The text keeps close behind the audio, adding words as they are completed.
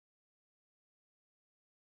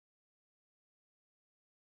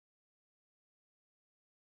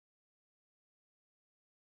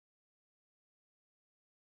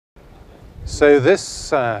So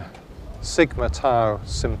this Sigma Tau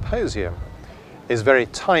symposium is very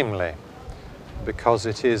timely because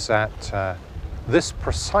it is at this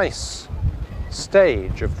precise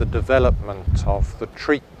stage of the development of the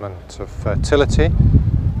treatment of fertility,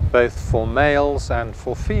 both for males and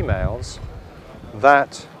for females,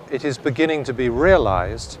 that it is beginning to be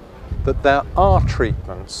realized that there are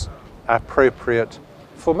treatments appropriate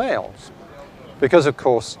for males. Because of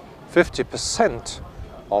course 50%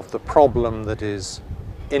 of the problem that is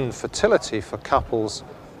infertility for couples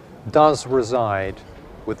does reside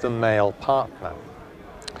with the male partner.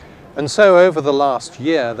 And so over the last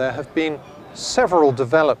year there have been several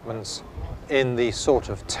developments in the sort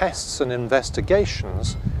of tests and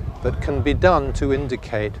investigations that can be done to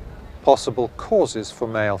indicate possible causes for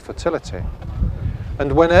male fertility.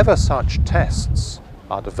 And whenever such tests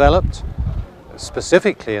are developed,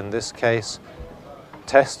 specifically in this case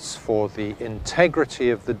tests for the integrity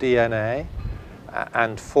of the DNA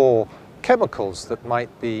and for chemicals that might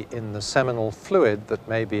be in the seminal fluid that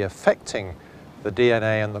may be affecting the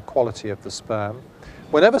DNA and the quality of the sperm.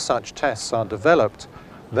 Whenever such tests are developed,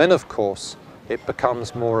 then of course it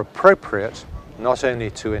becomes more appropriate not only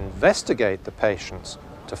to investigate the patients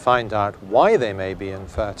to find out why they may be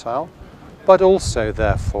infertile, but also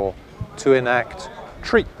therefore to enact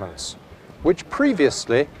treatments which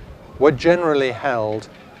previously were generally held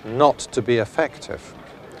not to be effective.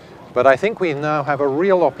 But I think we now have a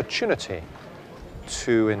real opportunity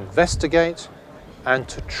to investigate and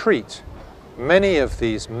to treat many of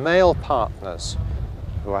these male partners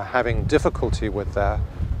who are having difficulty with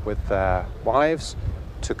their wives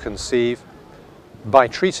to conceive by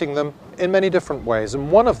treating them in many different ways.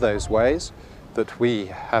 And one of those ways that we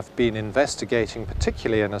have been investigating,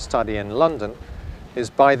 particularly in a study in London, is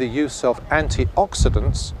by the use of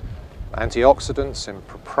antioxidants in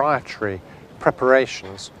proprietary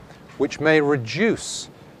preparations which may reduce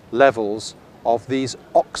levels of these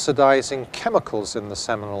oxidizing chemicals in the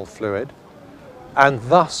seminal fluid and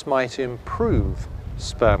thus might improve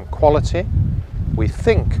sperm quality. We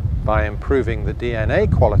think by improving the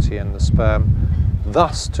DNA quality in the sperm,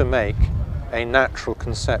 thus to make a natural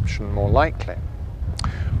conception more likely.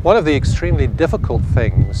 One of the extremely difficult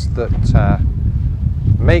things that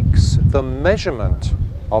makes the measurement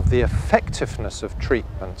of the effectiveness of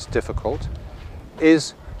treatments difficult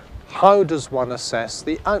is how does one assess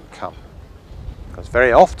the outcome? Because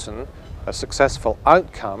very often a successful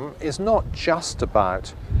outcome is not just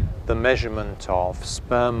about the measurement of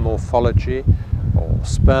sperm morphology or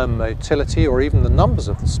sperm motility or even the numbers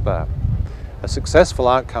of the sperm. A successful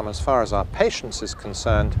outcome as far as our patients is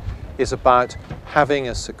concerned is about having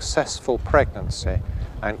a successful pregnancy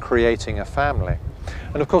and creating a family.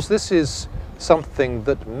 And of course this is something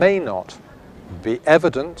that may not be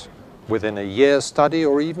evident within a year's study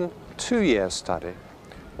or even 2-year study.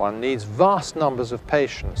 One needs vast numbers of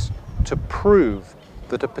patients to prove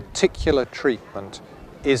that a particular treatment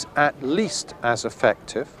is at least as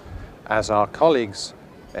effective as our colleagues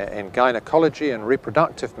in gynecology and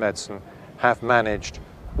reproductive medicine have managed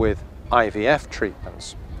with IVF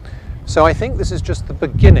treatments. So I think this is just the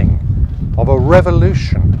beginning of a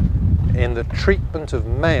revolution in the treatment of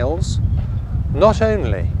males, not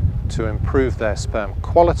only to improve their sperm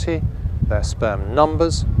quality, their sperm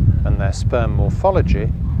numbers and their sperm morphology,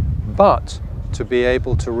 but to be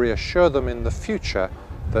able to reassure them in the future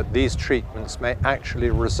that these treatments may actually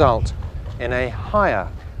result in a higher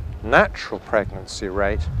natural pregnancy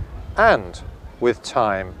rate and, with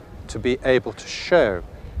time, to be able to show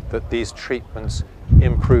that these treatments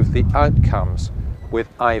improve the outcomes with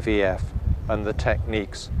IVF and the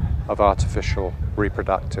techniques of artificial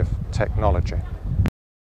reproductive technology.